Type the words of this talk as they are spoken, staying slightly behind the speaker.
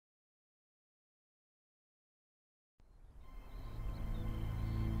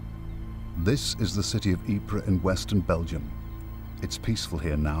This is the city of Ypres in western Belgium. It's peaceful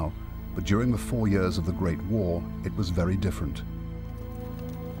here now, but during the 4 years of the Great War, it was very different.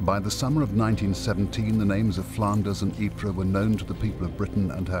 By the summer of 1917, the names of Flanders and Ypres were known to the people of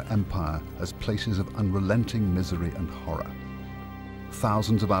Britain and her empire as places of unrelenting misery and horror.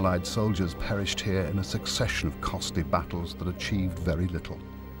 Thousands of Allied soldiers perished here in a succession of costly battles that achieved very little.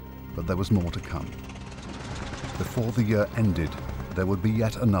 But there was more to come. Before the year ended, there would be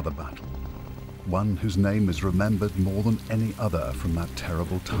yet another battle, one whose name is remembered more than any other from that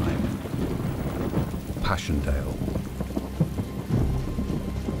terrible time: Passchendaele.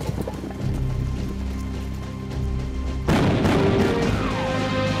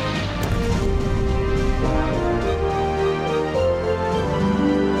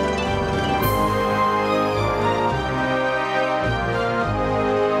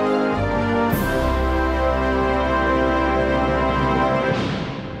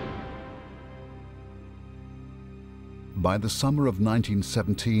 By the summer of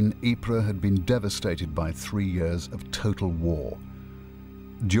 1917, Ypres had been devastated by 3 years of total war.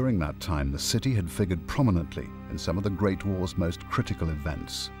 During that time, the city had figured prominently in some of the Great War's most critical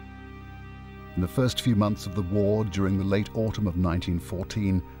events. In the first few months of the war, during the late autumn of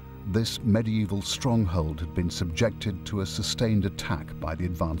 1914, this medieval stronghold had been subjected to a sustained attack by the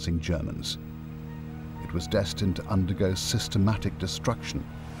advancing Germans. It was destined to undergo systematic destruction.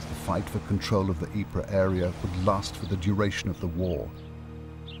 The fight for control of the Ypres area would last for the duration of the war.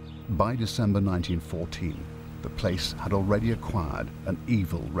 By December 1914, the place had already acquired an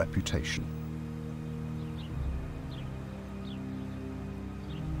evil reputation.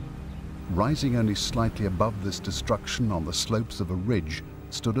 Rising only slightly above this destruction on the slopes of a ridge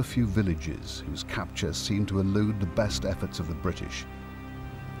stood a few villages whose capture seemed to elude the best efforts of the British.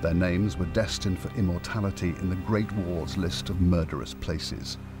 Their names were destined for immortality in the Great War's list of murderous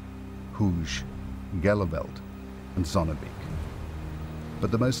places: Hooge, Gelleveld, and Zonnebeek. But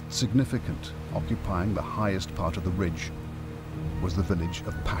the most significant, occupying the highest part of the ridge, was the village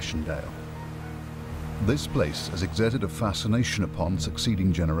of Passchendaele. This place has exerted a fascination upon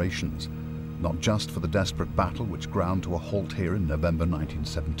succeeding generations, not just for the desperate battle which ground to a halt here in November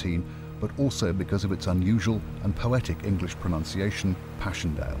 1917, but also because of its unusual and poetic English pronunciation,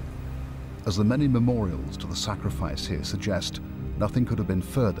 Passchendaele. As the many memorials to the sacrifice here suggest, nothing could have been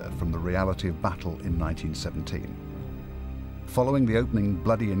further from the reality of battle in 1917. Following the opening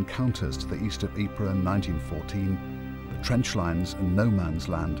bloody encounters to the east of Ypres in 1914, the trench lines and no man's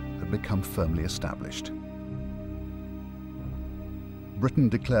land had become firmly established. Britain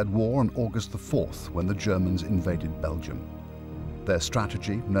declared war on August the 4th when the Germans invaded Belgium. Their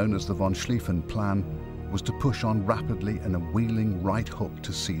strategy, known as the von Schlieffen Plan, was to push on rapidly in a wheeling right hook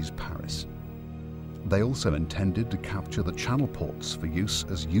to seize Paris. They also intended to capture the channel ports for use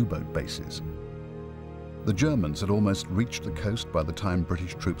as U-boat bases. The Germans had almost reached the coast by the time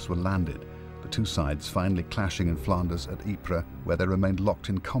British troops were landed, the two sides finally clashing in Flanders at Ypres, where they remained locked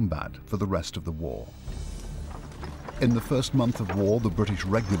in combat for the rest of the war. In the first month of war, the British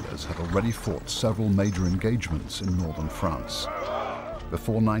regulars had already fought several major engagements in northern France.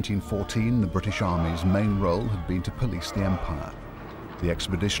 Before 1914, the British Army's main role had been to police the empire. The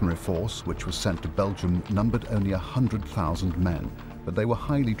expeditionary force, which was sent to Belgium, numbered only 100,000 men, but they were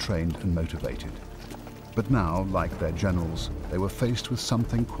highly trained and motivated. But now, like their generals, they were faced with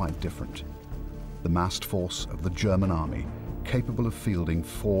something quite different: the massed force of the German army, capable of fielding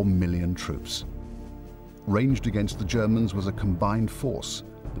 4 million troops. Ranged against the Germans was a combined force: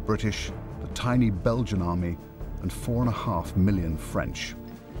 the British, the tiny Belgian army, and 4.5 million French.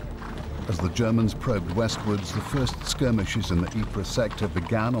 As the Germans probed westwards, the first skirmishes in the Ypres sector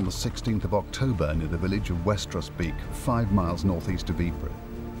began on the 16th of October near the village of Westrasbeek, 5 miles northeast of Ypres.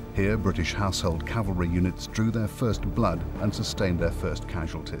 Here, British household cavalry units drew their first blood and sustained their first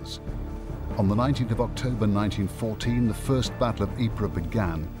casualties. On the 19th of October 1914, the First Battle of Ypres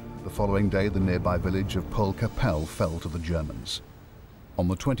began. The following day, the nearby village of Poelcapelle fell to the Germans. On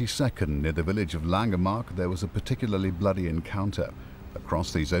the 22nd, near the village of Langemark, there was a particularly bloody encounter.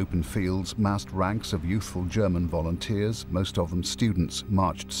 Across these open fields, massed ranks of youthful German volunteers, most of them students,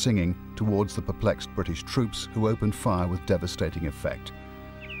 marched singing towards the perplexed British troops, who opened fire with devastating effect.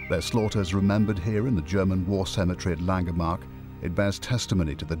 Their slaughter is remembered here in the German war cemetery at Langemark. It bears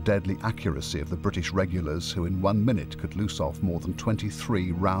testimony to the deadly accuracy of the British regulars, who in 1 minute could loose off more than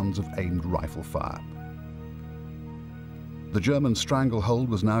 23 rounds of aimed rifle fire. The German stranglehold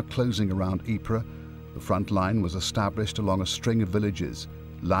was now closing around Ypres. The front line was established along a string of villages: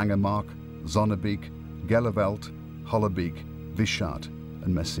 Langemark, Zonnebeek, Gelleveld, Hollebeek, Wischart,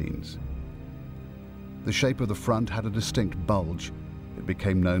 and Messines. The shape of the front had a distinct bulge. it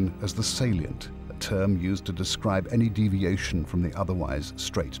became known as the salient, a term used to describe any deviation from the otherwise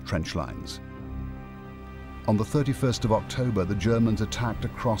straight trench lines. On the 31st of October, the Germans attacked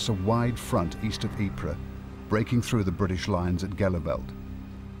across a wide front east of Ypres, breaking through the British lines at Gelliveld.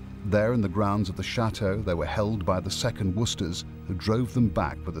 There, in the grounds of the chateau, they were held by the 2nd Worcesters, who drove them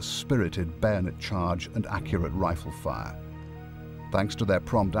back with a spirited bayonet charge and accurate rifle fire. Thanks to their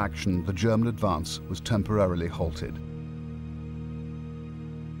prompt action, the German advance was temporarily halted.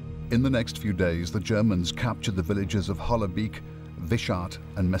 In the next few days, the Germans captured the villages of Hollebeek, Wishart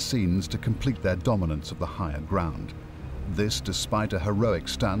and Messines to complete their dominance of the higher ground. This despite a heroic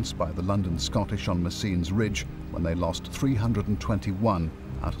stance by the London Scottish on Messines Ridge, when they lost 321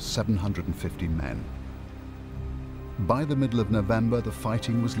 out of 750 men. By the middle of November, the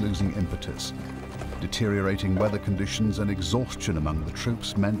fighting was losing impetus. Deteriorating weather conditions and exhaustion among the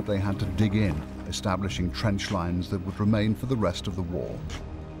troops meant they had to dig in, establishing trench lines that would remain for the rest of the war.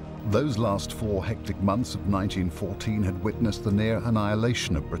 Those last 4 hectic months of 1914 had witnessed the near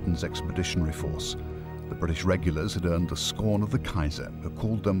annihilation of Britain's expeditionary force. The British regulars had earned the scorn of the Kaiser, who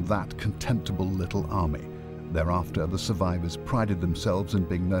called them that contemptible little army. Thereafter, the survivors prided themselves in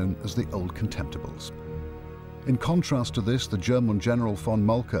being known as the Old Contemptibles. In contrast to this, the German General von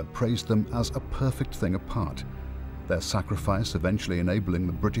Moltke praised them as a perfect thing apart, their sacrifice eventually enabling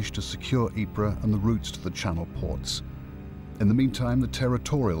the British to secure Ypres and the routes to the Channel ports. In the meantime, the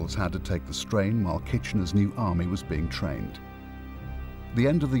Territorials had to take the strain while Kitchener's new army was being trained. The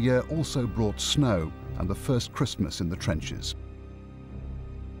end of the year also brought snow and the first Christmas in the trenches.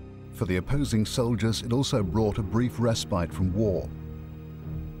 For the opposing soldiers, it also brought a brief respite from war.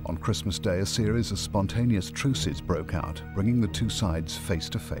 On Christmas Day, a series of spontaneous truces broke out, bringing the two sides face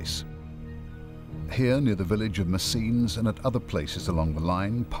to face. Here, near the village of Messines and at other places along the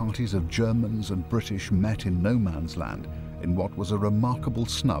line, parties of Germans and British met in no man's land in what was a remarkable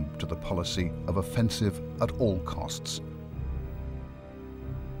snub to the policy of offensive at all costs.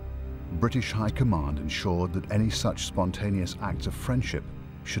 British High Command ensured that any such spontaneous acts of friendship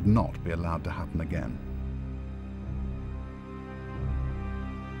should not be allowed to happen again.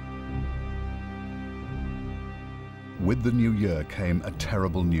 With the new year came a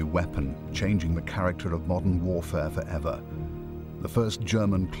terrible new weapon, changing the character of modern warfare forever. The first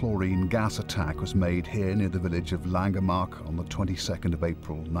German chlorine gas attack was made here near the village of Langemark on the 22nd of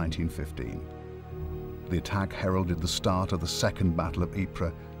April 1915. The attack heralded the start of the Second Battle of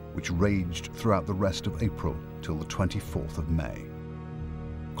Ypres, which raged throughout the rest of April till the 24th of May.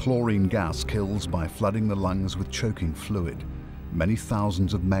 Chlorine gas kills by flooding the lungs with choking fluid. Many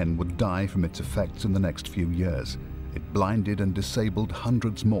thousands of men would die from its effects in the next few years. It blinded and disabled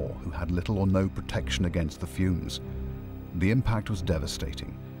hundreds more who had little or no protection against the fumes. The impact was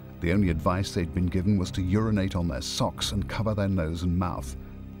devastating. The only advice they'd been given was to urinate on their socks and cover their nose and mouth.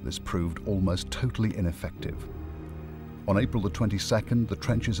 This proved almost totally ineffective. On April the 22nd, the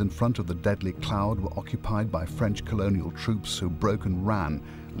trenches in front of the deadly cloud were occupied by French colonial troops who broke and ran,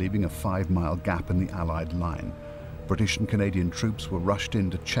 leaving a 5-mile gap in the Allied line. British and Canadian troops were rushed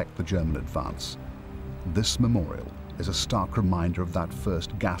in to check the German advance. This memorial is a stark reminder of that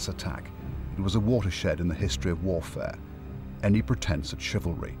first gas attack. It was a watershed in the history of warfare. Any pretense at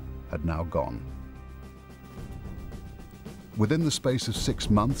chivalry had now gone. Within the space of 6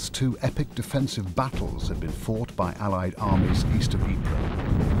 months, 2 epic defensive battles had been fought by Allied armies east of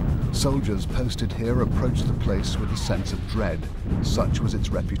Ypres. Soldiers posted here approached the place with a sense of dread. Such was its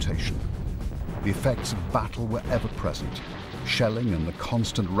reputation. The effects of battle were ever present. Shelling and the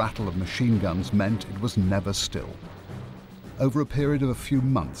constant rattle of machine guns meant it was never still. Over a period of a few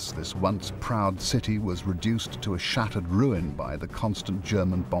months, this once proud city was reduced to a shattered ruin by the constant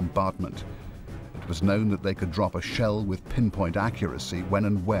German bombardment. It was known that they could drop a shell with pinpoint accuracy when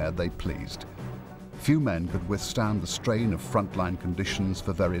and where they pleased. Few men could withstand the strain of frontline conditions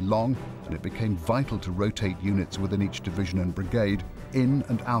for very long, and it became vital to rotate units within each division and brigade in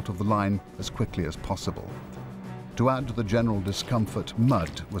and out of the line as quickly as possible. To add to the general discomfort,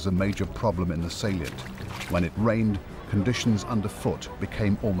 mud was a major problem in the salient. When it rained, conditions underfoot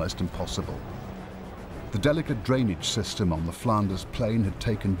became almost impossible. The delicate drainage system on the Flanders Plain had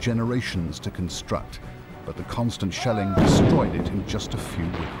taken generations to construct, but the constant shelling destroyed it in just a few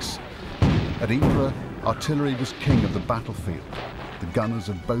weeks. At Ypres, artillery was king of the battlefield, the gunners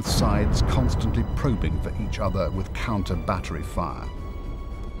of both sides constantly probing for each other with counter-battery fire.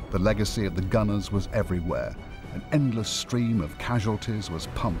 The legacy of the gunners was everywhere. An endless stream of casualties was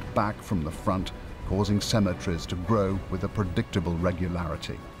pumped back from the front, causing cemeteries to grow with a predictable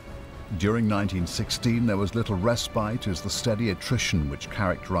regularity. During 1916, there was little respite as the steady attrition which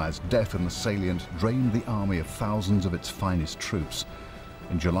characterized death in the salient drained the army of thousands of its finest troops,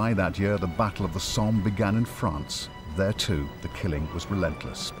 In July that year, the Battle of the Somme began in France. There too, the killing was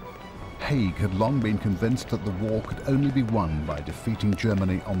relentless. Haig had long been convinced that the war could only be won by defeating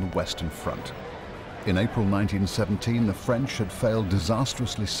Germany on the Western Front. In April 1917, the French had failed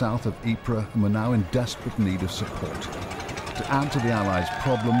disastrously south of Ypres and were now in desperate need of support. To add to the Allies'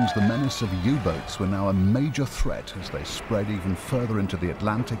 problems, the menace of U-boats were now a major threat as they spread even further into the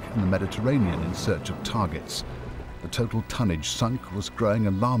Atlantic and the Mediterranean in search of targets. The total tonnage sunk was growing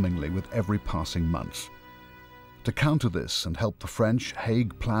alarmingly with every passing month. To counter this and help the French,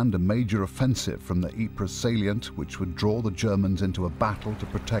 Haig planned a major offensive from the Ypres salient, which would draw the Germans into a battle to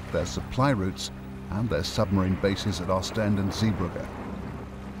protect their supply routes and their submarine bases at Ostend and Zeebrugge.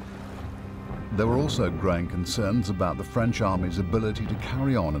 There were also growing concerns about the French army's ability to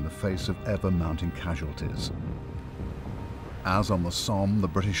carry on in the face of ever-mounting casualties. As on the Somme, the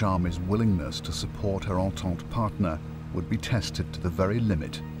British Army's willingness to support her Entente partner would be tested to the very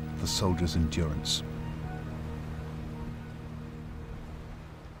limit of the soldiers' endurance.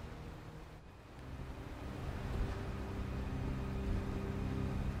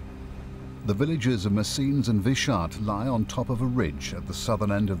 The villages of Messines and Wishart lie on top of a ridge at the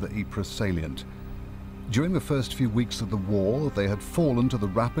southern end of the Ypres salient. During the first few weeks of the war, they had fallen to the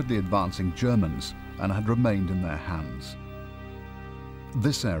rapidly advancing Germans and had remained in their hands.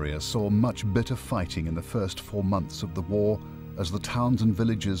 This area saw much bitter fighting in the first 4 months of the war as the towns and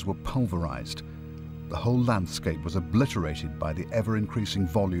villages were pulverized. The whole landscape was obliterated by the ever-increasing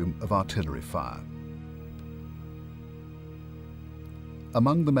volume of artillery fire.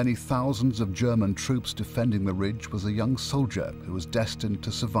 Among the many thousands of German troops defending the ridge was a young soldier who was destined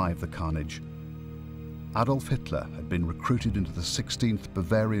to survive the carnage. Adolf Hitler had been recruited into the 16th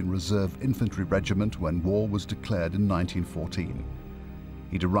Bavarian Reserve Infantry Regiment when war was declared in 1914.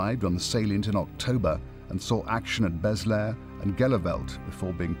 He'd arrived on the salient in October and saw action at Beslair and Gelleveld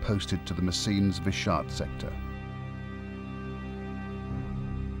before being posted to the Messines-Wishart sector.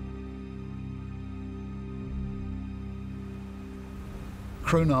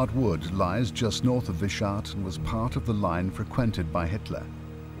 Kronard Wood lies just north of Wishart and was part of the line frequented by Hitler.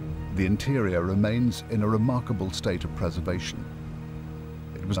 The interior remains in a remarkable state of preservation.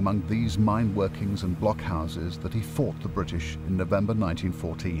 It was among these mine workings and blockhouses that he fought the British in November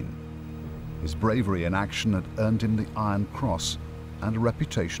 1914. His bravery in action had earned him the Iron Cross and a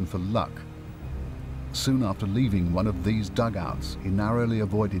reputation for luck. Soon after leaving one of these dugouts, he narrowly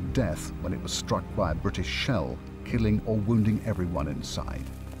avoided death when it was struck by a British shell, killing or wounding everyone inside.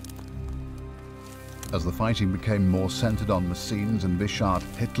 As the fighting became more centered on Messines and Wishart,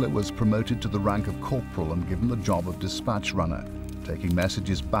 Hitler was promoted to the rank of corporal and given the job of dispatch runner, taking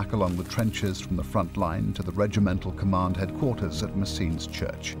messages back along the trenches from the front line to the regimental command headquarters at Messines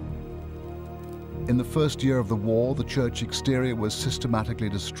Church. In the first year of the war, the church exterior was systematically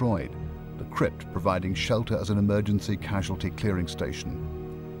destroyed, the crypt providing shelter as an emergency casualty clearing station.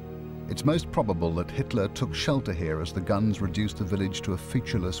 It's most probable that Hitler took shelter here as the guns reduced the village to a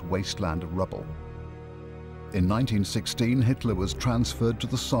featureless wasteland of rubble. In 1916, Hitler was transferred to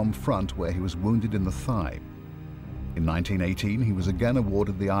the Somme front where he was wounded in the thigh. In 1918, he was again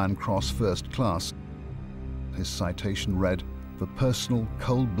awarded the Iron Cross First Class. His citation read, "For personal,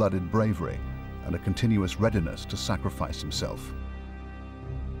 cold-blooded bravery and a continuous readiness to sacrifice himself."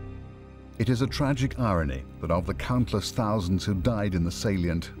 It is a tragic irony that of the countless thousands who died in the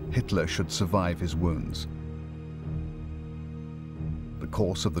salient, Hitler should survive his wounds. The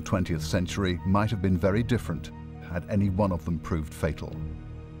course of the 20th century might have been very different had any one of them proved fatal.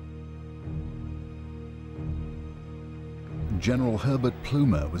 General Herbert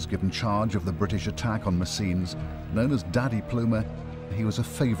Plumer was given charge of the British attack on Messines. Known as Daddy Plumer, he was a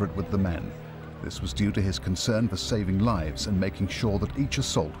favorite with the men. This was due to his concern for saving lives and making sure that each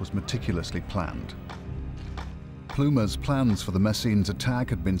assault was meticulously planned. Plumer's plans for the Messines attack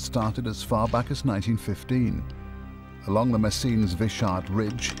had been started as far back as 1915. Along the Messines-Wishart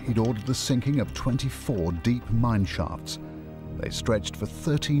ridge, he'd ordered the sinking of 24 deep mine shafts. They stretched for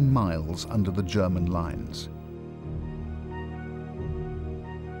 13 miles under the German lines.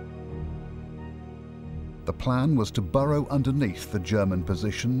 The plan was to burrow underneath the German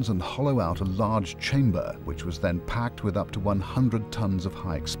positions and hollow out a large chamber, which was then packed with up to 100 tons of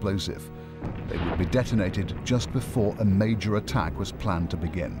high explosive. They would be detonated just before a major attack was planned to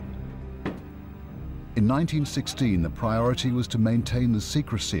begin. In 1916, the priority was to maintain the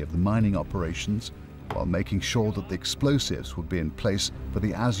secrecy of the mining operations while making sure that the explosives would be in place for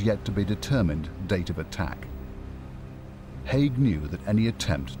the as-yet-to-be-determined date of attack. Haig knew that any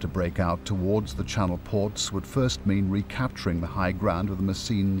attempt to break out towards the Channel ports would first mean recapturing the high ground of the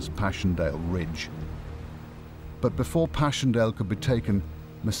Messines-Passchendaele ridge. But before Passchendaele could be taken,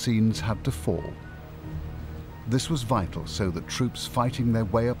 Messines had to fall. This was vital so that troops fighting their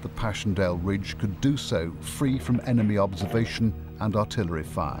way up the Passchendaele ridge could do so free from enemy observation and artillery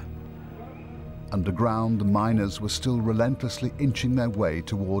fire. Underground, the miners were still relentlessly inching their way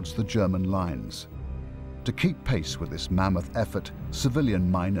towards the German lines. To keep pace with this mammoth effort,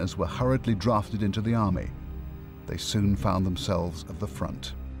 civilian miners were hurriedly drafted into the army. They soon found themselves at the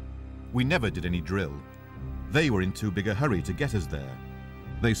front. We never did any drill. They were in too big a hurry to get us there.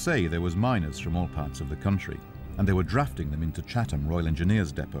 They say there was miners from all parts of the country, and they were drafting them into Chatham Royal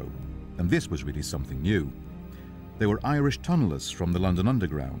Engineers Depot. And this was really something new. There were Irish tunnellers from the London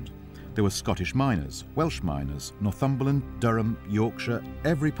Underground. There were Scottish miners, Welsh miners, Northumberland, Durham, Yorkshire,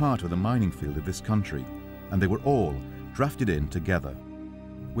 every part of the mining field of this country. And they were all drafted in together.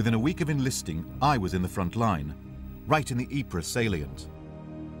 Within a week of enlisting, I was in the front line, right in the Ypres salient.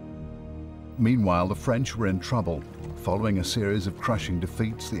 Meanwhile, the French were in trouble. Following a series of crushing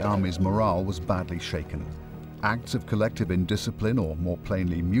defeats, the army's morale was badly shaken. Acts of collective indiscipline, or more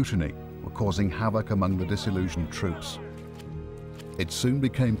plainly mutiny, were causing havoc among the disillusioned troops. It soon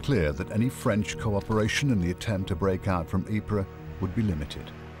became clear that any French cooperation in the attempt to break out from Ypres would be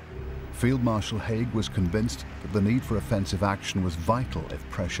limited. Field Marshal Haig was convinced that the need for offensive action was vital if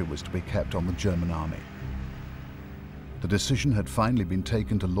pressure was to be kept on the German army. The decision had finally been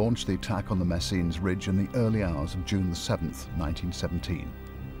taken to launch the attack on the Messines Ridge in the early hours of June 7th, 1917.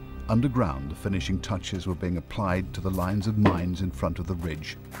 Underground, the finishing touches were being applied to the lines of mines in front of the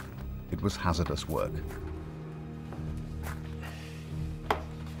ridge. It was hazardous work.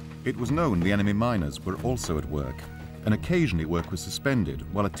 It was known the enemy miners were also at work, and occasionally work was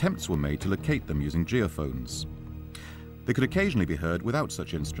suspended while attempts were made to locate them using geophones. They could occasionally be heard without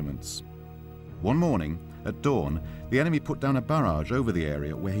such instruments. One morning, at dawn, the enemy put down a barrage over the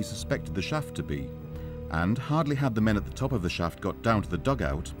area where he suspected the shaft to be, and hardly had the men at the top of the shaft got down to the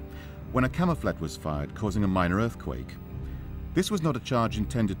dugout when a camouflet was fired, causing a minor earthquake. This was not a charge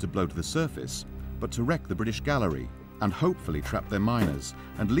intended to blow to the surface, but to wreck the British gallery and hopefully trap their miners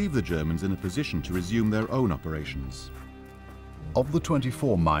and leave the Germans in a position to resume their own operations. Of the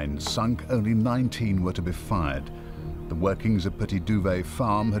 24 mines sunk, only 19 were to be fired. The workings of Petit Duvet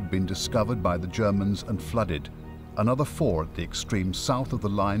farm had been discovered by the Germans and flooded. Another 4 at the extreme south of the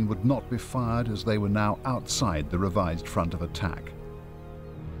line would not be fired as they were now outside the revised front of attack.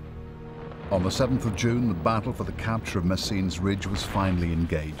 On the 7th of June, the battle for the capture of Messines Ridge was finally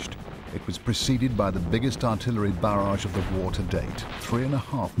engaged. It was preceded by the biggest artillery barrage of the war to date.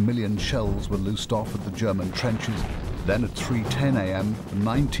 3.5 million shells were loosed off at the German trenches. Then at 3:10 a.m., the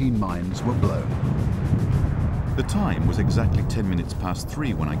 19 mines were blown. The time was exactly 10 minutes past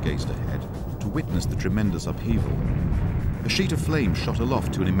 3 when I gazed ahead to witness the tremendous upheaval. A sheet of flame shot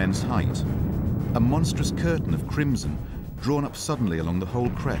aloft to an immense height. A monstrous curtain of crimson drawn up suddenly along the whole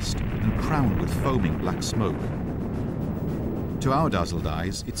crest and crowned with foaming black smoke. To our dazzled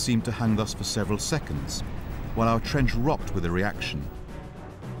eyes, it seemed to hang thus for several seconds, while our trench rocked with a reaction.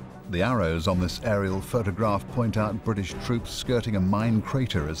 The arrows on this aerial photograph point out British troops skirting a mine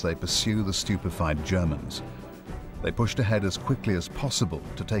crater as they pursue the stupefied Germans. They pushed ahead as quickly as possible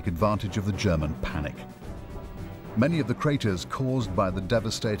to take advantage of the German panic. Many of the craters caused by the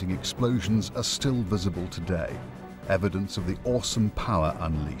devastating explosions are still visible today, evidence of the awesome power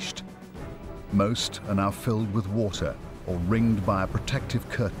unleashed. Most are now filled with water or ringed by a protective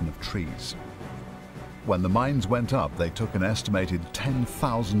curtain of trees. When the mines went up, they took an estimated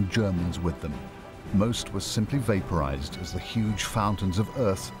 10,000 Germans with them. Most were simply vaporized as the huge fountains of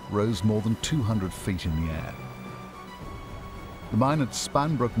earth rose more than 200 feet in the air. The mine at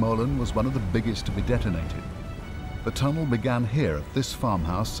Spanbroekmolen was one of the biggest to be detonated. The tunnel began here at this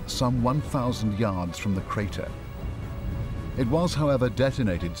farmhouse, some 1,000 yards from the crater. It was, however,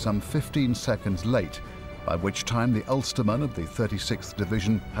 detonated some 15 seconds late, by which time the Ulstermen of the 36th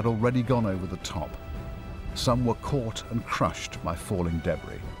Division had already gone over the top. Some were caught and crushed by falling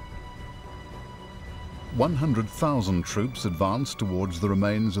debris. 100,000 troops advanced towards the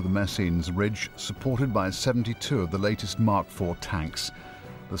remains of the Messines Ridge, supported by 72 of the latest Mark IV tanks.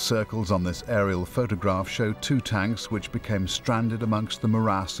 The circles on this aerial photograph show 2 tanks which became stranded amongst the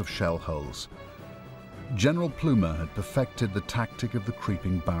morass of shell holes. General Plumer had perfected the tactic of the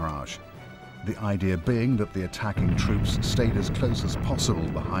creeping barrage, the idea being that the attacking troops stayed as close as possible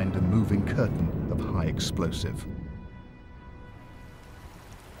behind a moving curtain of high explosive.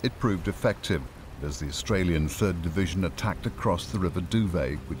 It proved effective, as the Australian 3rd Division attacked across the River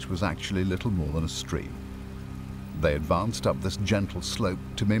Duvet, which was actually little more than a stream. They advanced up this gentle slope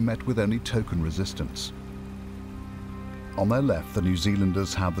to be met with only token resistance. On their left, the New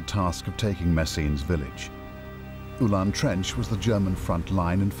Zealanders had the task of taking Messines village. Ulan Trench was the German front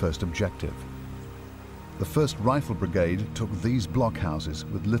line and first objective. The 1st Rifle Brigade took these blockhouses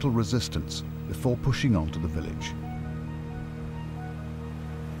with little resistance before pushing on to the village.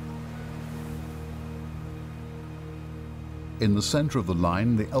 In the centre of the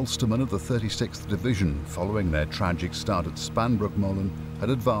line, the Ulstermen of the 36th Division, following their tragic start at Spanbroekmolen, had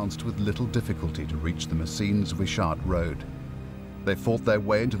advanced with little difficulty to reach the Messines-Wishart road. They fought their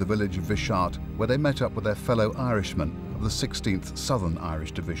way into the village of Wishart, where they met up with their fellow Irishmen of the 16th Southern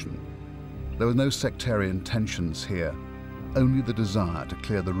Irish Division. There were no sectarian tensions here, only the desire to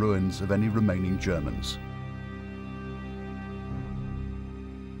clear the ruins of any remaining Germans.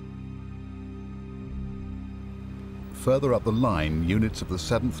 Further up the line, units of the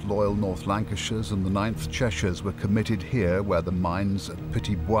 7th Loyal North Lancashires and the 9th Cheshires were committed here, where the mines at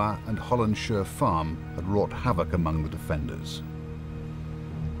Petit Bois and Hollandshire Farm had wrought havoc among the defenders.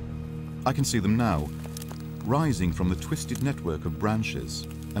 I can see them now, rising from the twisted network of branches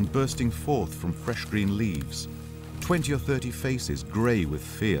and bursting forth from fresh green leaves, 20 or 30 faces grey with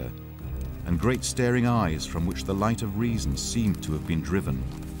fear, and great staring eyes from which the light of reason seemed to have been driven.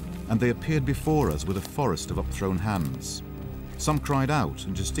 And they appeared before us with a forest of upthrown hands. Some cried out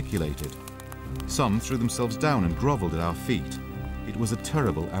and gesticulated. Some threw themselves down and grovelled at our feet. It was a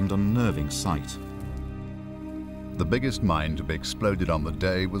terrible and unnerving sight. The biggest mine to be exploded on the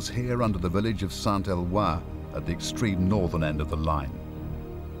day was here under the village of Saint-Eloi at the extreme northern end of the line.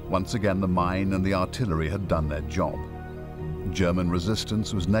 Once again, the mine and the artillery had done their job. German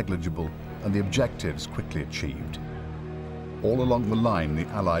resistance was negligible and the objectives quickly achieved. All along the line, the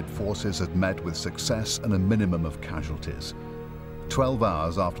Allied forces had met with success and a minimum of casualties. 12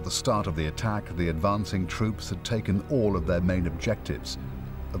 hours after the start of the attack, the advancing troops had taken all of their main objectives,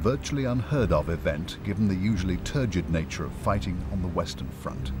 a virtually unheard of event given the usually turgid nature of fighting on the Western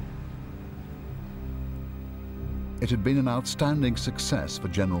Front. It had been an outstanding success for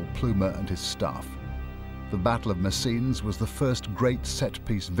General Plumer and his staff. The Battle of Messines was the first great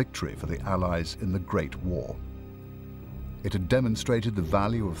set-piece victory for the Allies in the Great War. It had demonstrated the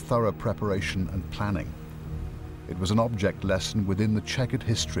value of thorough preparation and planning. It was an object lesson within the checkered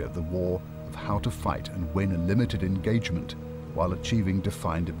history of the war of how to fight and win a limited engagement while achieving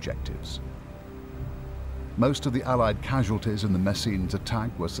defined objectives. Most of the Allied casualties in the Messines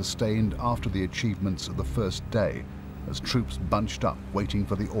attack were sustained after the achievements of the first day, as troops bunched up waiting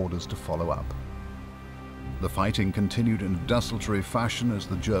for the orders to follow up. The fighting continued in a desultory fashion as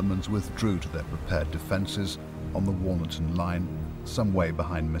the Germans withdrew to their prepared defences on the Walnerton line, some way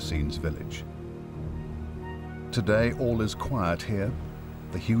behind Messines village. Today all is quiet here.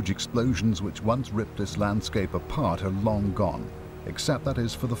 The huge explosions which once ripped this landscape apart are long gone, except that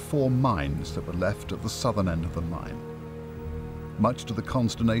is for the 4 mines that were left at the southern end of the line. Much to the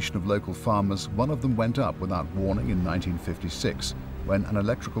consternation of local farmers, one of them went up without warning in 1956, when an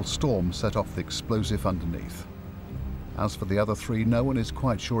electrical storm set off the explosive underneath. As for the other 3, no one is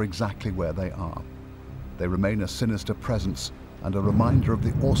quite sure exactly where they are. They remain a sinister presence and a reminder of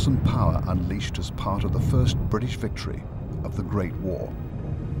the awesome power unleashed as part of the first British victory of the Great War.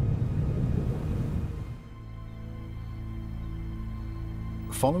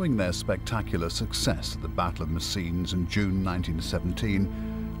 Following their spectacular success at the Battle of Messines in June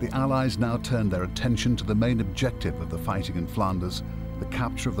 1917, the Allies now turned their attention to the main objective of the fighting in Flanders, the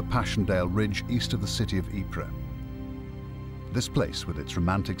capture of the Passchendaele Ridge east of the city of Ypres. This place, with its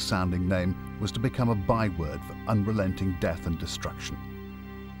romantic-sounding name, was to become a byword for unrelenting death and destruction.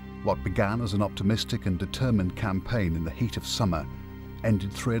 What began as an optimistic and determined campaign in the heat of summer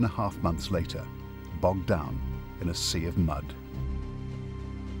ended 3.5 months later, bogged down in a sea of mud.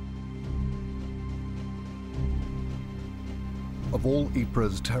 Of all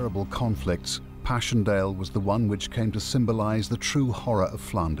Ypres' terrible conflicts, Passchendaele was the one which came to symbolize the true horror of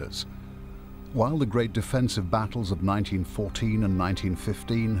Flanders. While the great defensive battles of 1914 and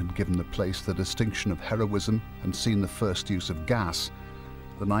 1915 had given the place the distinction of heroism and seen the first use of gas,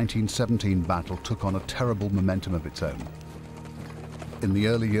 the 1917 battle took on a terrible momentum of its own. In the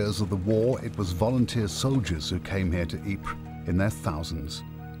early years of the war, it was volunteer soldiers who came here to Ypres in their thousands.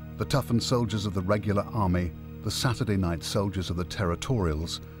 The toughened soldiers of the regular army, the Saturday night soldiers of the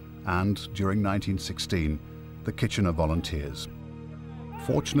territorials, and, during 1916, the Kitchener Volunteers.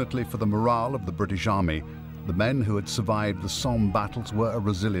 Fortunately for the morale of the British Army, the men who had survived the Somme battles were a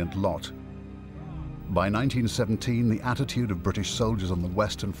resilient lot. By 1917, the attitude of British soldiers on the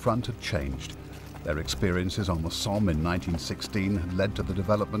Western Front had changed. Their experiences on the Somme in 1916 had led to the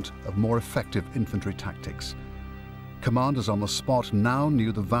development of more effective infantry tactics. Commanders on the spot now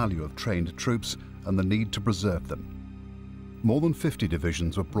knew the value of trained troops and the need to preserve them. More than 50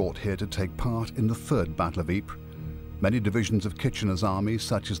 divisions were brought here to take part in the Third Battle of Ypres, Many divisions of Kitchener's army,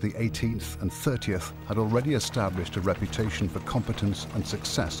 such as the 18th and 30th, had already established a reputation for competence and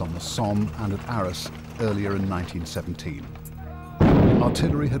success on the Somme and at Arras earlier in 1917.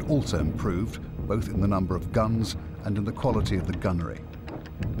 Artillery had also improved, both in the number of guns and in the quality of the gunnery.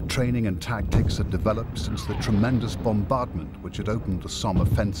 Training and tactics had developed since the tremendous bombardment which had opened the Somme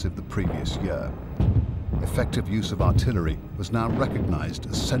offensive the previous year. Effective use of artillery was now recognized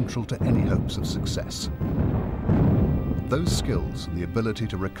as central to any hopes of success. Those skills and the ability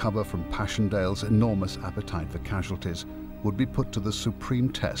to recover from Passchendaele's enormous appetite for casualties would be put to the supreme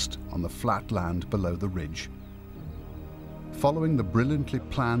test on the flat land below the ridge. Following the brilliantly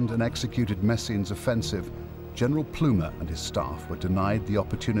planned and executed Messines offensive, General Plumer and his staff were denied the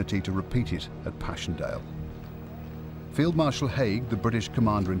opportunity to repeat it at Passchendaele. Field Marshal Haig, the British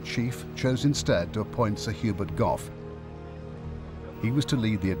Commander-in-Chief, chose instead to appoint Sir Hubert Gough. He was to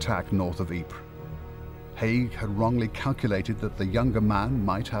lead the attack north of Ypres. Haig had wrongly calculated that the younger man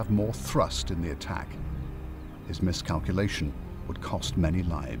might have more thrust in the attack. His miscalculation would cost many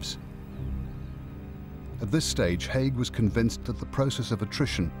lives. At this stage, Haig was convinced that the process of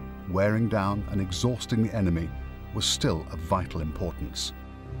attrition, wearing down and exhausting the enemy, was still of vital importance.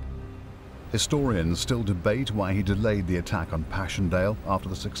 Historians still debate why he delayed the attack on Passchendaele after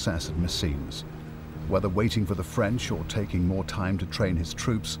the success at Messines. Whether waiting for the French or taking more time to train his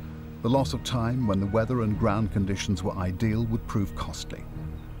troops, the loss of time when the weather and ground conditions were ideal would prove costly.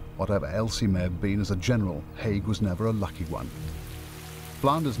 Whatever else he may have been as a general, Haig was never a lucky one.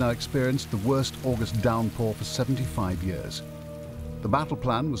 Flanders now experienced the worst August downpour for 75 years. The battle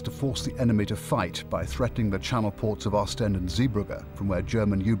plan was to force the enemy to fight by threatening the channel ports of Ostend and Zeebrugge, from where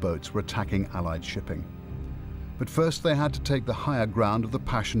German U-boats were attacking Allied shipping. But first they had to take the higher ground of the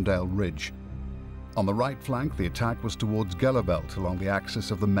Passchendaele Ridge. On the right flank, the attack was towards Gelleveld along the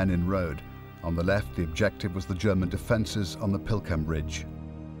axis of the Menin Road. On the left, the objective was the German defences on the Pilkem Ridge.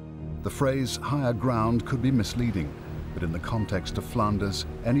 The phrase higher ground could be misleading, but in the context of Flanders,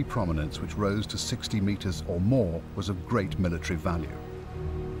 any prominence which rose to 60 metres or more was of great military value.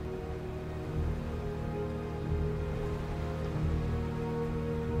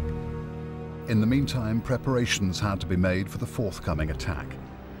 In the meantime, preparations had to be made for the forthcoming attack.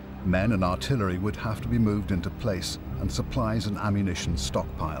 Men and artillery would have to be moved into place and supplies and ammunition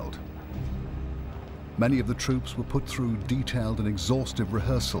stockpiled. Many of the troops were put through detailed and exhaustive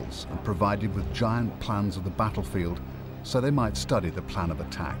rehearsals and provided with giant plans of the battlefield so they might study the plan of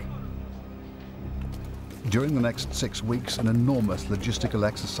attack. During the next 6 weeks, an enormous logistical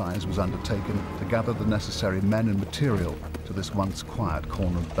exercise was undertaken to gather the necessary men and material to this once quiet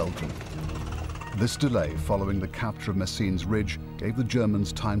corner of Belgium. This delay following the capture of Messines Ridge gave the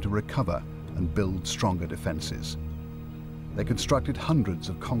Germans time to recover and build stronger defences. They constructed hundreds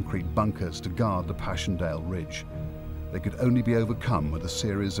of concrete bunkers to guard the Passchendaele Ridge. They could only be overcome with a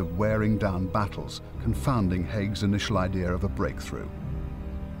series of wearing-down battles, confounding Haig's initial idea of a breakthrough.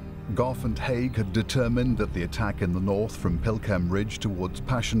 Gough and Haig had determined that the attack in the north from Pilkem Ridge towards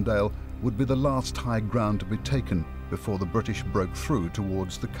Passchendaele would be the last high ground to be taken before the British broke through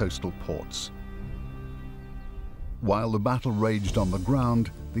towards the coastal ports. While the battle raged on the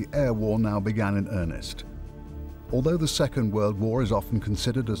ground, the air war now began in earnest. Although the Second World War is often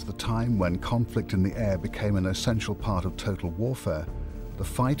considered as the time when conflict in the air became an essential part of total warfare, the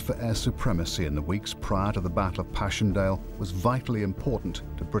fight for air supremacy in the weeks prior to the Battle of Passchendaele was vitally important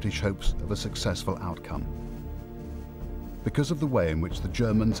to British hopes of a successful outcome. Because of the way in which the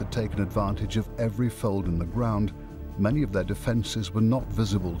Germans had taken advantage of every fold in the ground, many of their defences were not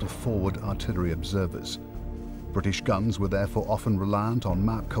visible to forward artillery observers. British guns were therefore often reliant on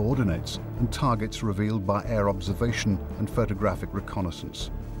map coordinates and targets revealed by air observation and photographic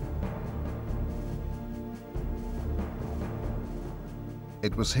reconnaissance.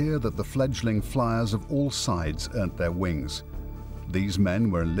 It was here that the fledgling flyers of all sides earned their wings. These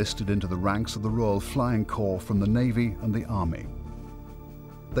men were enlisted into the ranks of the Royal Flying Corps from the Navy and the Army.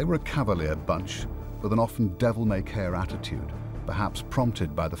 They were a cavalier bunch with an often devil-may-care attitude, perhaps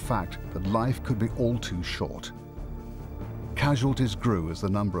prompted by the fact that life could be all too short. Casualties grew as the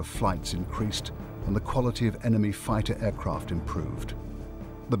number of flights increased and the quality of enemy fighter aircraft improved.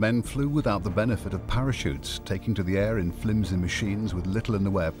 The men flew without the benefit of parachutes, taking to the air in flimsy machines with little in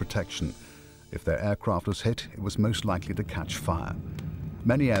the way of protection. If their aircraft was hit, it was most likely to catch fire.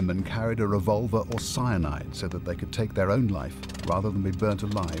 Many airmen carried a revolver or cyanide so that they could take their own life rather than be burnt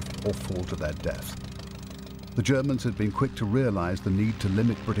alive or fall to their death. The Germans had been quick to realize the need to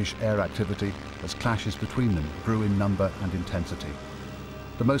limit British air activity as clashes between them grew in number and intensity.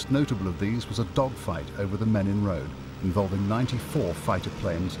 The most notable of these was a dogfight over the Menin Road, involving 94 fighter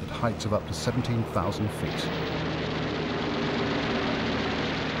planes at heights of up to 17,000 feet.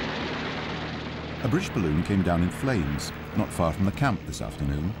 A British balloon came down in flames, not far from the camp this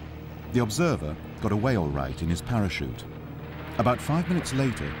afternoon. The observer got away all right in his parachute. About 5 minutes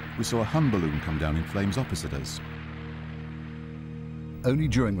later, we saw a Hun balloon come down in flames opposite us. Only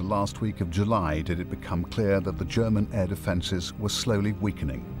during the last week of July did it become clear that the German air defences were slowly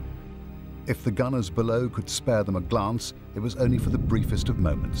weakening. If the gunners below could spare them a glance, it was only for the briefest of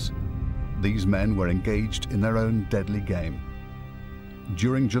moments. These men were engaged in their own deadly game.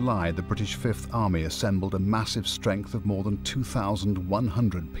 During July, the British Fifth Army assembled a massive strength of more than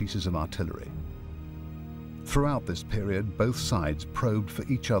 2,100 pieces of artillery. Throughout this period, both sides probed for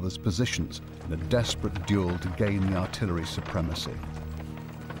each other's positions in a desperate duel to gain the artillery supremacy.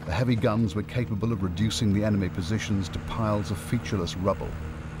 The heavy guns were capable of reducing the enemy positions to piles of featureless rubble.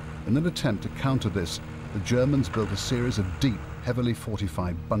 In an attempt to counter this, the Germans built a series of deep, heavily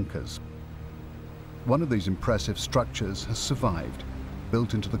fortified bunkers. One of these impressive structures has survived,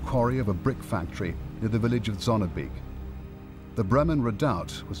 built into the quarry of a brick factory near the village of Zonnebeek. The Bremen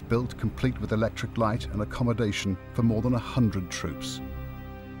Redoubt was built complete with electric light and accommodation for more than 100 troops.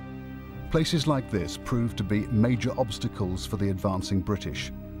 Places like this proved to be major obstacles for the advancing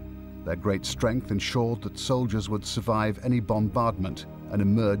British. Their great strength ensured that soldiers would survive any bombardment and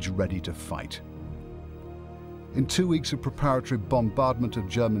emerge ready to fight. In 2 weeks of preparatory bombardment of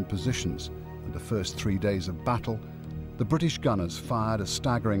German positions and the first 3 days of battle, the British gunners fired a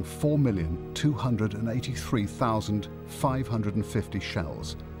staggering 4,283,550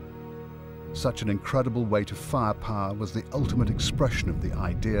 shells. Such an incredible weight of firepower was the ultimate expression of the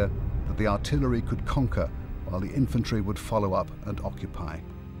idea that the artillery could conquer while the infantry would follow up and occupy.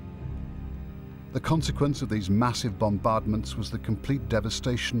 The consequence of these massive bombardments was the complete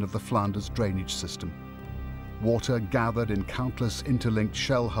devastation of the Flanders drainage system. Water gathered in countless interlinked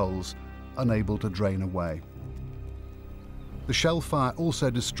shell holes, unable to drain away. The shell fire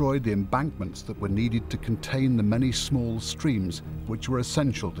also destroyed the embankments that were needed to contain the many small streams which were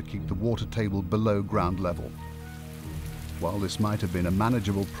essential to keep the water table below ground level. While this might have been a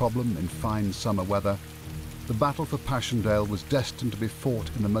manageable problem in fine summer weather, the battle for Passchendaele was destined to be fought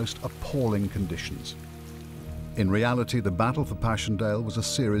in the most appalling conditions. In reality, the battle for Passchendaele was a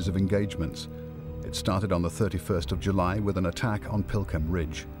series of engagements. It started on the 31st of July with an attack on Pilkem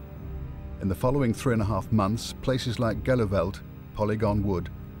Ridge. In the following 3.5 months, places like Gelleveld, Polygon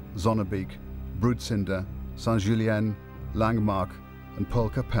Wood, Zonnebeek, Brutzinde, Saint-Julien, Langemarck and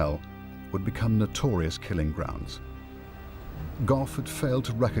Poelcapelle would become notorious killing grounds. Gough had failed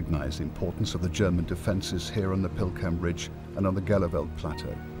to recognize the importance of the German defenses here on the Pilkem Ridge and on the Gelleveld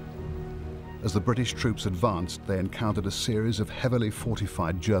Plateau. As the British troops advanced, they encountered a series of heavily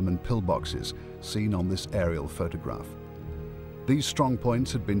fortified German pillboxes seen on this aerial photograph. These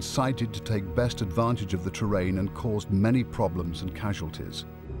strongpoints had been sited to take best advantage of the terrain and caused many problems and casualties.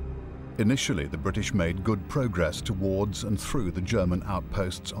 Initially, the British made good progress towards and through the German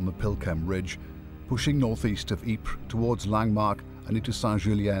outposts on the Pilkem Ridge, pushing northeast of Ypres towards Langemarck and into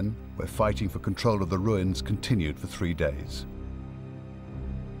Saint-Julien, where fighting for control of the ruins continued for 3 days.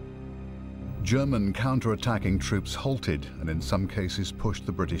 German counter-attacking troops halted and in some cases pushed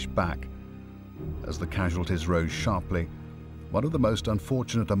the British back. As the casualties rose sharply, one of the most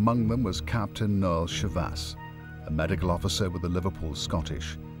unfortunate among them was Captain Noel Chavasse, a medical officer with the Liverpool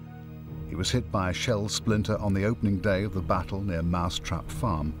Scottish. He was hit by a shell splinter on the opening day of the battle near Mousetrap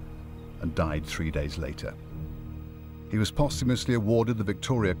Farm and died 3 days later. He was posthumously awarded the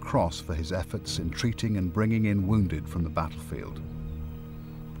Victoria Cross for his efforts in treating and bringing in wounded from the battlefield.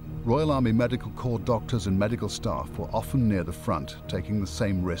 Royal Army Medical Corps doctors and medical staff were often near the front, taking the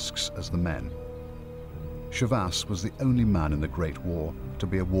same risks as the men. Chavasse was the only man in the Great War to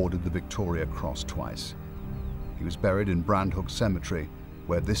be awarded the Victoria Cross twice. He was buried in Brandhook Cemetery,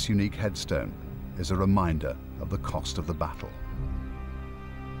 where this unique headstone is a reminder of the cost of the battle.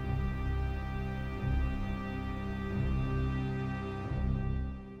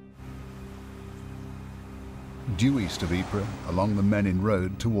 Due east of Ypres, along the Messines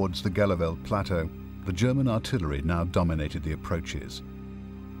road towards the Gelleveld Plateau, the German artillery now dominated the approaches.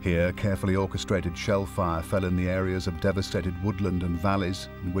 Here, carefully orchestrated shell fire fell in the areas of devastated woodland and valleys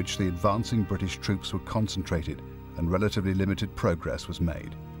in which the advancing British troops were concentrated and relatively limited progress was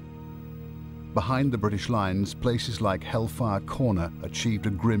made. Behind the British lines, places like Hellfire Corner achieved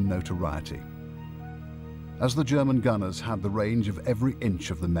a grim notoriety. As the German gunners had the range of every inch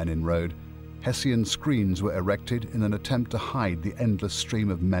of the Messines road, Hessian screens were erected in an attempt to hide the endless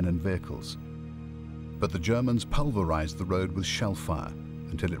stream of men and vehicles. But the Germans pulverized the road with shell fire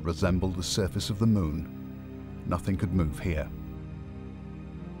until it resembled the surface of the moon. Nothing could move here.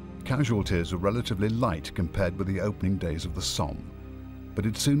 Casualties were relatively light compared with the opening days of the Somme. But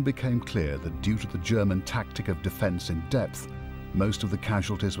it soon became clear that due to the German tactic of defence in depth, most of the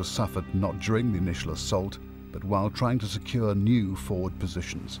casualties were suffered not during the initial assault, but while trying to secure new forward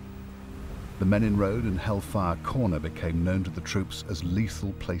positions. The Messines Road and Hellfire Corner became known to the troops as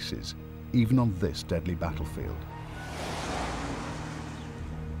lethal places, even on this deadly battlefield.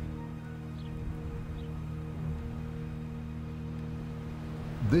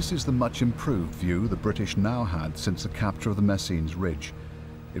 This is the much improved view the British now had since the capture of the Messines Ridge.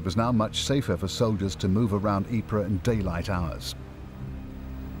 It was now much safer for soldiers to move around Ypres in daylight hours.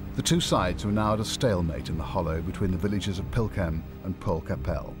 The two sides were now at a stalemate in the hollow between the villages of Pilkem and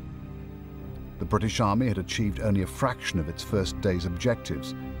Poelcapelle. The British Army had achieved only a fraction of its first day's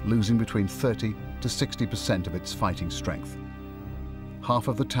objectives, losing between 30 to 60% of its fighting strength. Half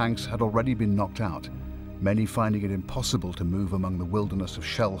of the tanks had already been knocked out, many finding it impossible to move among the wilderness of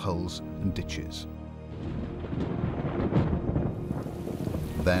shell holes and ditches.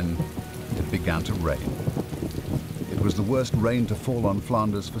 Then it began to rain. It was the worst rain to fall on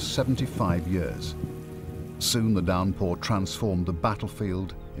Flanders for 75 years. Soon the downpour transformed the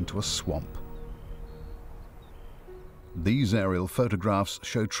battlefield into a swamp. These aerial photographs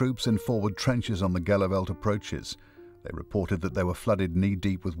show troops in forward trenches on the Gelliveld approaches. They reported that they were flooded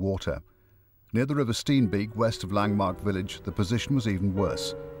knee-deep with water. Near the river Steenbeek, west of Langmark village, the position was even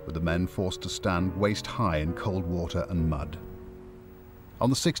worse, with the men forced to stand waist-high in cold water and mud. On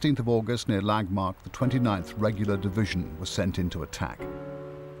the 16th of August, near Langmark, the 29th Regular Division was sent in to attack.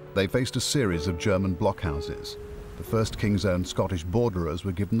 They faced a series of German blockhouses. The 1st King's Own Scottish Borderers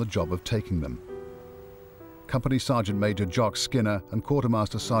were given the job of taking them. Company Sergeant Major Jock Skinner and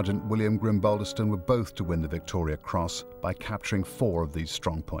Quartermaster Sergeant William Grimbalderston were both to win the Victoria Cross by capturing 4 of these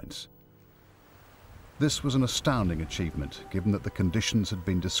strongpoints. This was an astounding achievement, given that the conditions had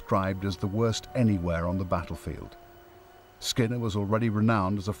been described as the worst anywhere on the battlefield. Skinner was already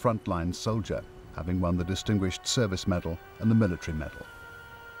renowned as a frontline soldier, having won the Distinguished Service Medal and the Military Medal.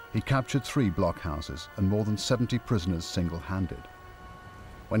 He captured 3 blockhouses and more than 70 prisoners single-handed.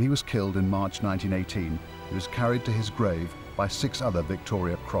 When he was killed in March 1918, he was carried to his grave by 6 other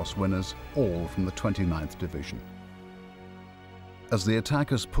Victoria Cross winners, all from the 29th Division. As the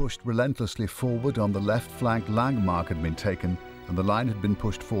attackers pushed relentlessly forward on the left flank, Langmark had been taken, and the line had been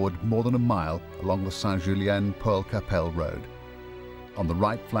pushed forward more than a mile along the Saint-Julien-Poelcapelle road. On the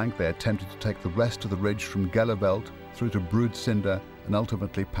right flank, they attempted to take the rest of the ridge from Gelliveld through to Broodsinder and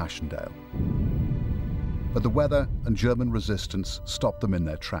ultimately Passchendaele. But the weather and German resistance stopped them in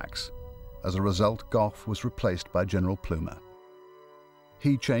their tracks. As a result, Gough was replaced by General Plumer.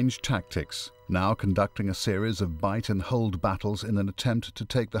 He changed tactics, now conducting a series of bite-and-hold battles in an attempt to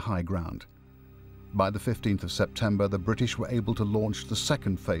take the high ground. By the 15th of September, the British were able to launch the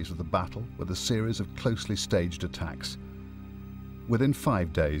second phase of the battle with a series of closely staged attacks. Within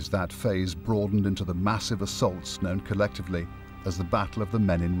 5 days, that phase broadened into the massive assaults known collectively as the Battle of the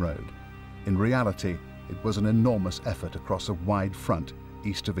Messines Road. In reality, it was an enormous effort across a wide front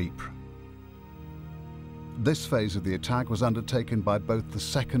east of Ypres. This phase of the attack was undertaken by both the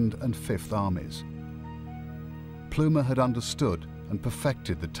 2nd and 5th Armies. Plumer had understood and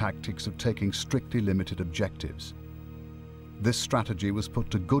perfected the tactics of taking strictly limited objectives. This strategy was put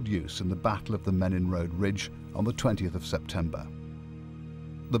to good use in the Battle of the Messines Road Ridge on the 20th of September.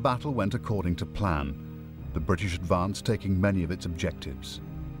 The battle went according to plan, the British advance taking many of its objectives.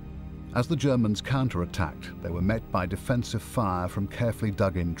 As the Germans counter-attacked, they were met by defensive fire from carefully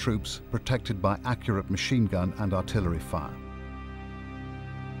dug-in troops, protected by accurate machine gun and artillery fire.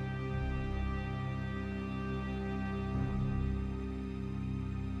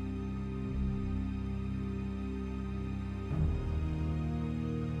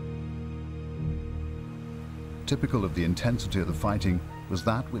 Typical of the intensity of the fighting was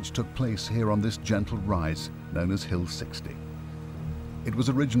that which took place here on this gentle rise known as Hill 60. It was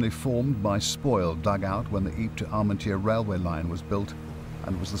originally formed by spoil dug out when the Ypres to Armentières railway line was built,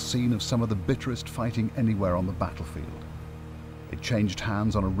 and was the scene of some of the bitterest fighting anywhere on the battlefield. It changed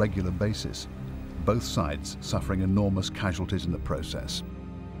hands on a regular basis, both sides suffering enormous casualties in the process.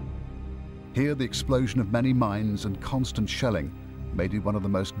 Here the explosion of many mines and constant shelling made it one of the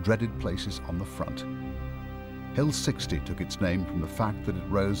most dreaded places on the front. Hill 60 took its name from the fact that it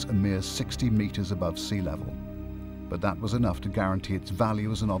rose a mere 60 meters above sea level. But that was enough to guarantee its value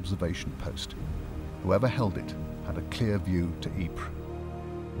as an observation post. Whoever held it had a clear view to Ypres.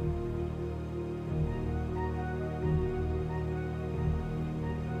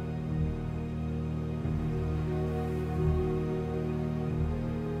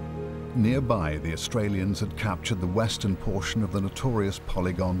 Nearby, the Australians had captured the western portion of the notorious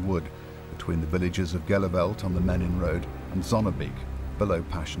Polygon Wood, between the villages of Gelliveld on the Messines Road and Zonnebeek, below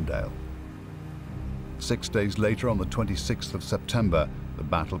Passchendaele. 6 days later, on the 26th of September, the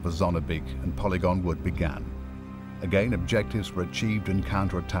battle for Zonnebeek and Polygon Wood began. Again, objectives were achieved and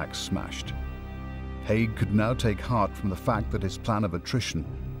counterattacks smashed. Haig could now take heart from the fact that his plan of attrition,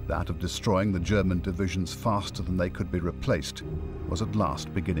 that of destroying the German divisions faster than they could be replaced, was at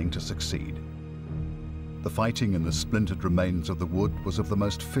last beginning to succeed. The fighting in the splintered remains of the wood was of the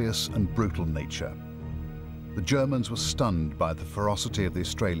most fierce and brutal nature. The Germans were stunned by the ferocity of the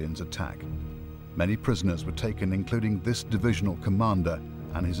Australians' attack. Many prisoners were taken, including this divisional commander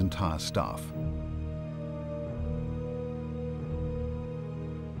and his entire staff.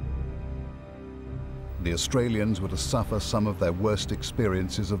 The Australians were to suffer some of their worst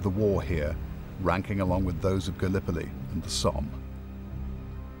experiences of the war here, ranking along with those of Gallipoli and the Somme.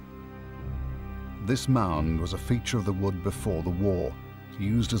 This mound was a feature of the wood before the war,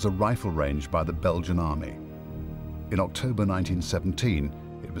 used as a rifle range by the Belgian army. In October 1917,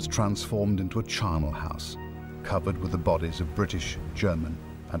 it was transformed into a charnel house, covered with the bodies of British, German,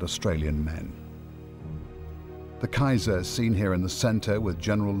 and Australian men. The Kaiser, seen here in the center with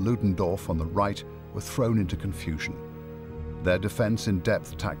General Ludendorff on the right, were thrown into confusion. Their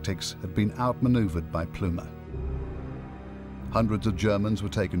defense-in-depth tactics had been outmaneuvered by Plumer. Hundreds of Germans were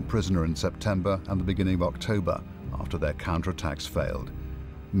taken prisoner in September and the beginning of October after their counterattacks failed.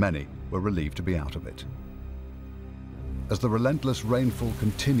 Many were relieved to be out of it. As the relentless rainfall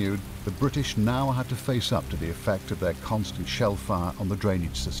continued, the British now had to face up to the effect of their constant shell fire on the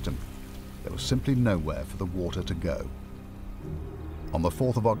drainage system. There was simply nowhere for the water to go. On the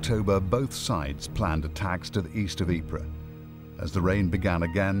 4th of October, both sides planned attacks to the east of Ypres. As the rain began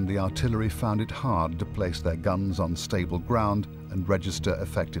again, the artillery found it hard to place their guns on stable ground and register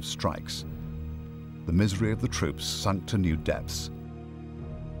effective strikes. The misery of the troops sunk to new depths.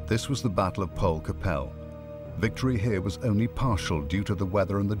 This was the Battle of Pole Capelle. Victory here was only partial due to the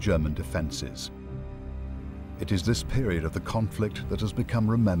weather and the German defenses. It is this period of the conflict that has become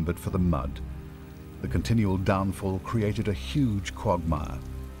remembered for the mud. The continual downfall created a huge quagmire.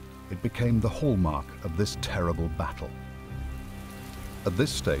 It became the hallmark of this terrible battle. At this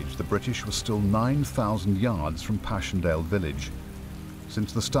stage, the British were still 9,000 yards from Passchendaele village.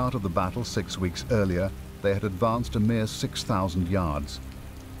 Since the start of the battle 6 weeks earlier, they had advanced a mere 6,000 yards.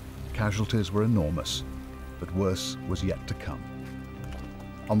 Casualties were enormous, but worse was yet to come.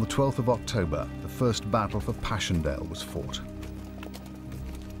 On the 12th of October, the first battle for Passchendaele was fought.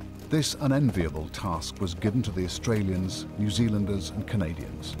 This unenviable task was given to the Australians, New Zealanders, and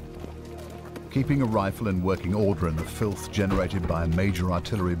Canadians. Keeping a rifle in working order in the filth generated by a major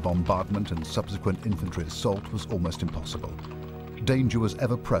artillery bombardment and subsequent infantry assault was almost impossible. Danger was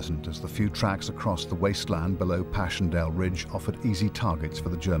ever present as the few tracks across the wasteland below Passchendaele Ridge offered easy targets for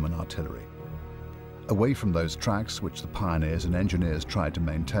the German artillery. Away from those tracks, which the pioneers and engineers tried to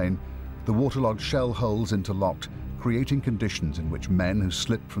maintain, the waterlogged shell holes interlocked, creating conditions in which men who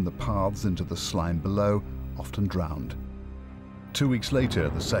slipped from the paths into the slime below often drowned. 2 weeks later,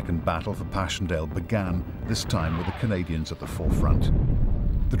 the second battle for Passchendaele began, this time with the Canadians at the forefront.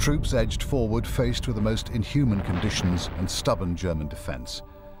 The troops edged forward, faced with the most inhuman conditions and stubborn German defense.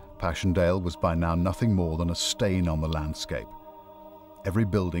 Passchendaele was by now nothing more than a stain on the landscape. Every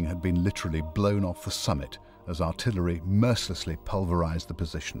building had been literally blown off the summit as artillery mercilessly pulverized the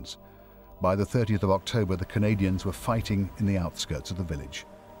positions. By the 30th of October, the Canadians were fighting in the outskirts of the village.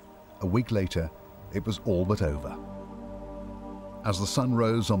 A week later, it was all but over. As the sun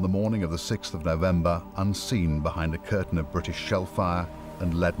rose on the morning of the 6th of November, unseen behind a curtain of British shellfire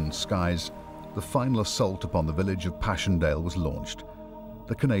and leaden skies, the final assault upon the village of Passchendaele was launched.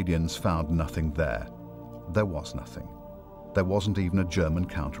 The Canadians found nothing there. There was nothing. There wasn't even a German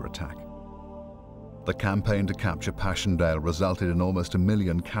counterattack. The campaign to capture Passchendaele resulted in almost 1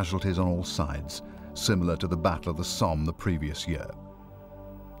 million casualties on all sides, similar to the Battle of the Somme the previous year.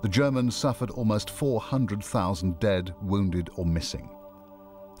 The Germans suffered almost 400,000 dead, wounded, or missing.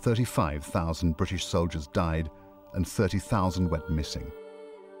 35,000 British soldiers died and 30,000 went missing.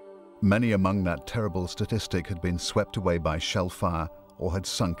 Many among that terrible statistic had been swept away by shellfire or had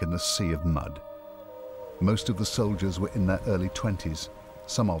sunk in the sea of mud. Most of the soldiers were in their early 20s,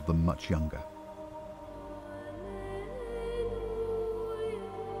 some of them much younger.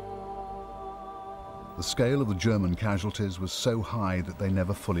 The scale of the German casualties was so high that they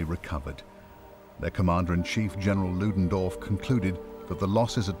never fully recovered. Their Commander-in-Chief, General Ludendorff, concluded that the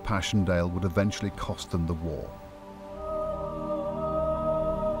losses at Passchendaele would eventually cost them the war.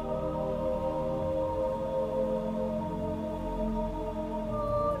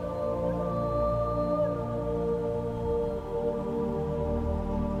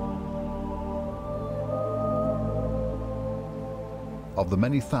 Of the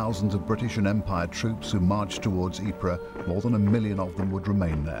many thousands of British and Empire troops who marched towards Ypres, more than 1 million of them would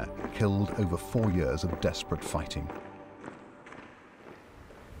remain there, killed over 4 years of desperate fighting.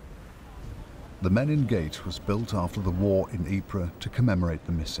 The Menin Gate was built after the war in Ypres to commemorate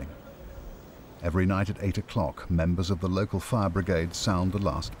the missing. Every night at 8 o'clock, members of the local fire brigade sound the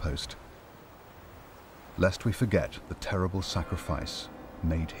last post, lest we forget the terrible sacrifice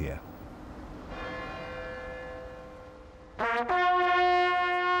made here.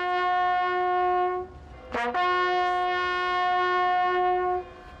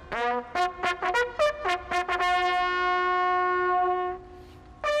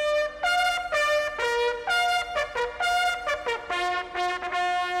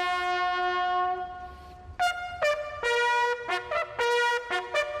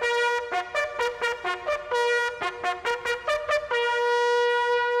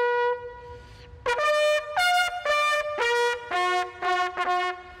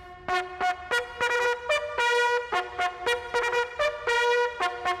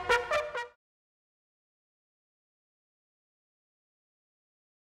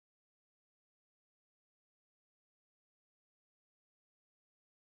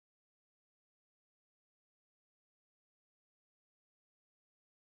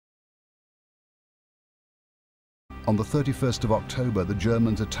 On the 31st of October, the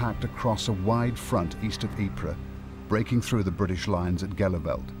Germans attacked across a wide front east of Ypres, breaking through the British lines at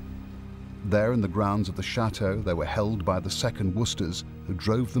Gelliveld. There, in the grounds of the chateau, they were held by the 2nd Worcesters, who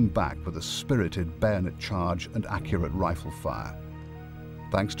drove them back with a spirited bayonet charge and accurate rifle fire.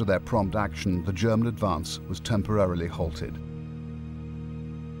 Thanks to their prompt action, the German advance was temporarily halted.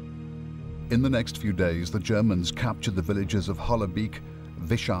 In the next few days, the Germans captured the villages of Hollebeek,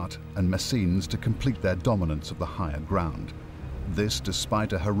 Wishart and Messines to complete their dominance of the higher ground. This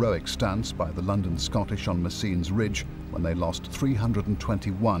despite a heroic stance by the London Scottish on Messines Ridge, when they lost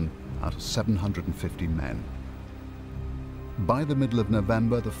 321 out of 750 men. By the middle of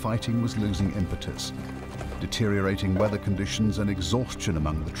November, the fighting was losing impetus. Deteriorating weather conditions and exhaustion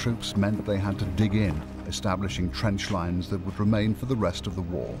among the troops meant they had to dig in, establishing trench lines that would remain for the rest of the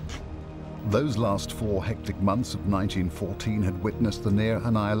war. Those last 4 hectic months of 1914 had witnessed the near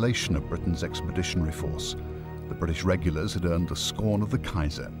annihilation of Britain's expeditionary force. The British regulars had earned the scorn of the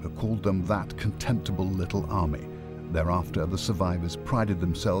Kaiser, who called them that contemptible little army. Thereafter, the survivors prided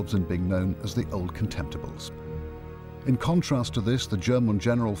themselves in being known as the Old Contemptibles. In contrast to this, the German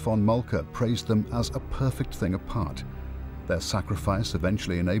General von Moltke praised them as a perfect thing apart, their sacrifice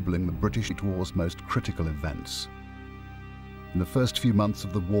eventually enabling the British war's most critical events. In the first few months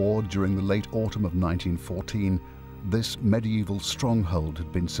of the war, during the late autumn of 1914, this medieval stronghold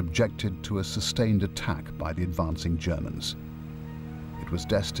had been subjected to a sustained attack by the advancing Germans. It was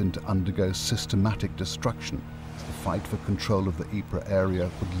destined to undergo systematic destruction, as the fight for control of the Ypres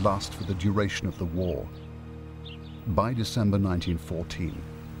area would last for the duration of the war. By December 1914,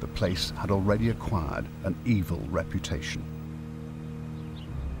 the place had already acquired an evil reputation.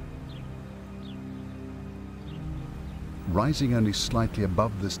 Rising only slightly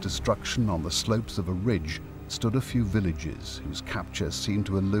above this destruction on the slopes of a ridge stood a few villages whose capture seemed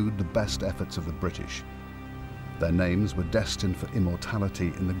to elude the best efforts of the British. Their names were destined for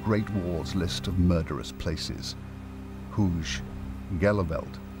immortality in the Great War's list of murderous places: Hooge,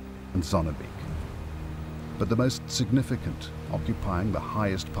 Gelliveld and Zonnebeek. But the most significant, occupying the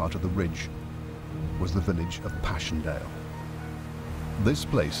highest part of the ridge, was the village of Passchendaele. This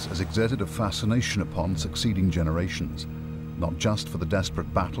place has exerted a fascination upon succeeding generations, not just for the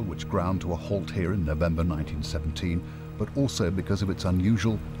desperate battle which ground to a halt here in November 1917, but also because of its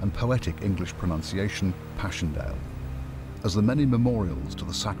unusual and poetic English pronunciation, Passchendaele. As the many memorials to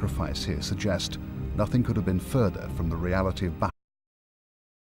the sacrifice here suggest, nothing could have been further from the reality of battle.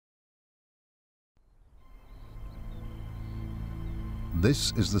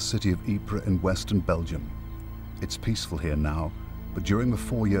 This is the city of Ypres in western Belgium. It's peaceful here now, but during the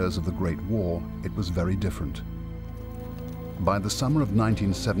 4 years of the Great War, it was very different. By the summer of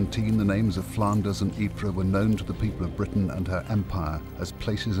 1917, the names of Flanders and Ypres were known to the people of Britain and her empire as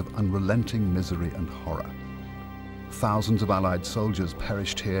places of unrelenting misery and horror. Thousands of Allied soldiers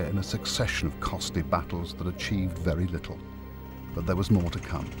perished here in a succession of costly battles that achieved very little. But there was more to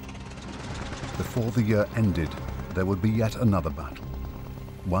come. Before the year ended, there would be yet another battle,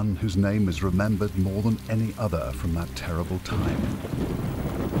 one whose name is remembered more than any other from that terrible time: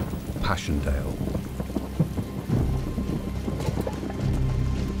 Passchendaele.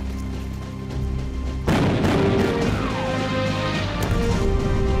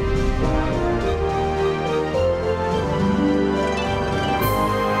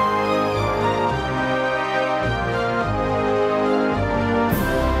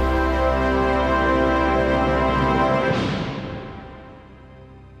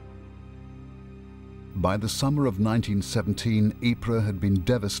 By the summer of 1917, Ypres had been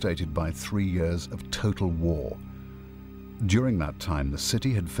devastated by 3 years of total war. During that time, the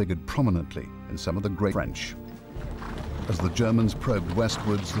city had figured prominently in some of the great French. As the Germans probed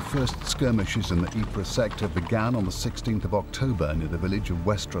westwards, the first skirmishes in the Ypres sector began on the 16th of October near the village of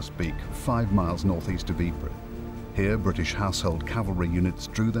Westrasbeek, 5 miles northeast of Ypres. Here, British household cavalry units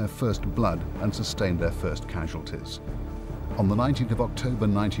drew their first blood and sustained their first casualties. On the 19th of October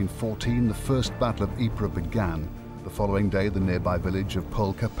 1914, the First Battle of Ypres began. The following day, the nearby village of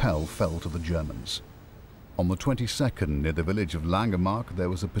Poelcapelle fell to the Germans. On the 22nd, near the village of Langemarck, there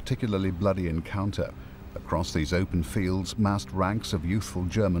was a particularly bloody encounter. Across these open fields, massed ranks of youthful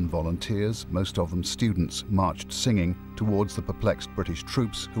German volunteers, most of them students, marched singing towards the perplexed British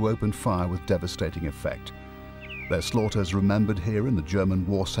troops who opened fire with devastating effect. Their slaughters remembered here in the German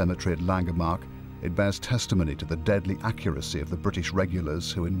war cemetery at Langemarck. It bears testimony to the deadly accuracy of the British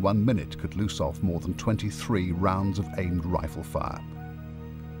regulars who in 1 minute could loose off more than 23 rounds of aimed rifle fire.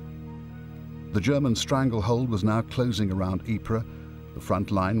 The German stranglehold was now closing around Ypres. The front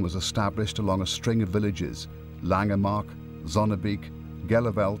line was established along a string of villages: Langemarck, Zonnebeek,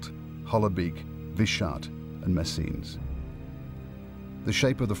 Gelleveld, Hollebeek, Wischat and Messines. The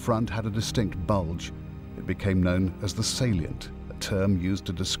shape of the front had a distinct bulge. It became known as the salient, a term used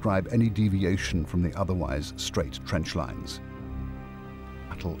to describe any deviation from the otherwise straight trench lines.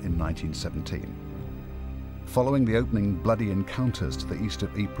 Battle in 1917. Following the opening bloody encounters to the east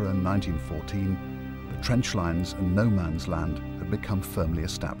of Ypres in 1914, the trench lines and no man's land had become firmly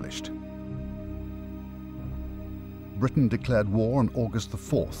established. Britain declared war on August the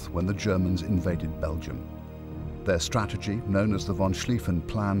 4th when the Germans invaded Belgium. Their strategy, known as the von Schlieffen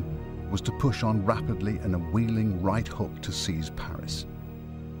Plan, was to push on rapidly in a wheeling right hook to seize Paris.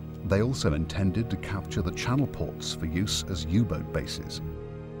 They also intended to capture the channel ports for use as U-boat bases.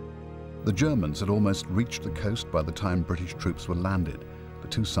 The Germans had almost reached the coast by the time British troops were landed, the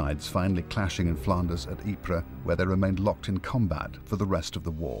two sides finally clashing in Flanders at Ypres, where they remained locked in combat for the rest of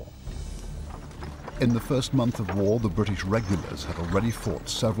the war. In the first month of war, the British regulars had already fought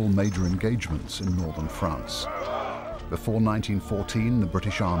several major engagements in northern France. Before 1914, the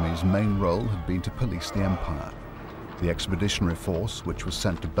British Army's main role had been to police the Empire. The expeditionary force, which was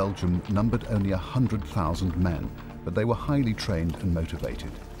sent to Belgium, numbered only 100,000 men, but they were highly trained and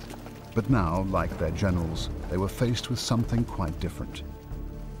motivated. But now, like their generals, they were faced with something quite different: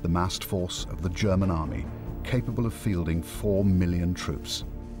 the massed force of the German army, capable of fielding 4 million troops.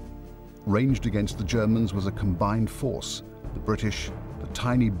 Ranged against the Germans was a combined force: the British, the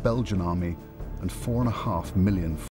tiny Belgian army, and 4.5 million